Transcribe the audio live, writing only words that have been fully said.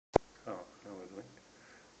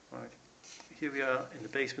Here we are in the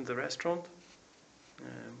basement of the restaurant.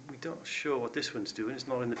 We're not sure what this one's doing. It's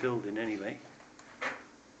not in the building anyway.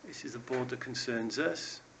 This is the board that concerns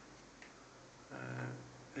us.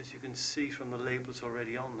 As you can see from the labels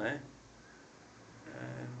already on there,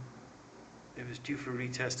 it was due for a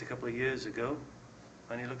retest a couple of years ago,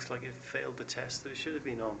 and it looks like it failed the test that it should have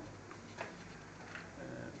been on.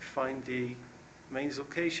 Find the mains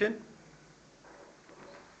location,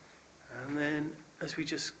 and then as we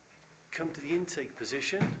just come to the intake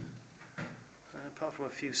position, apart from a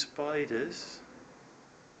few spiders,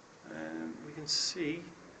 we can see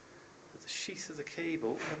that the sheath of the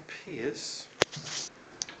cable appears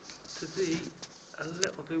to be a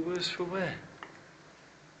little bit worse for wear.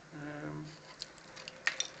 And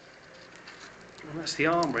that's the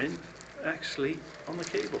armouring actually on the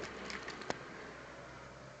cable.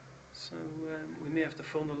 So we may have to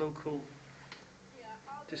phone the local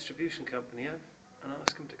distribution company up and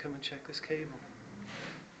ask them to come and check this cable.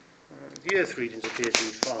 The earth readings appear to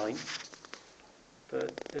be fine,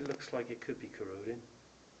 but it looks like it could be corroding.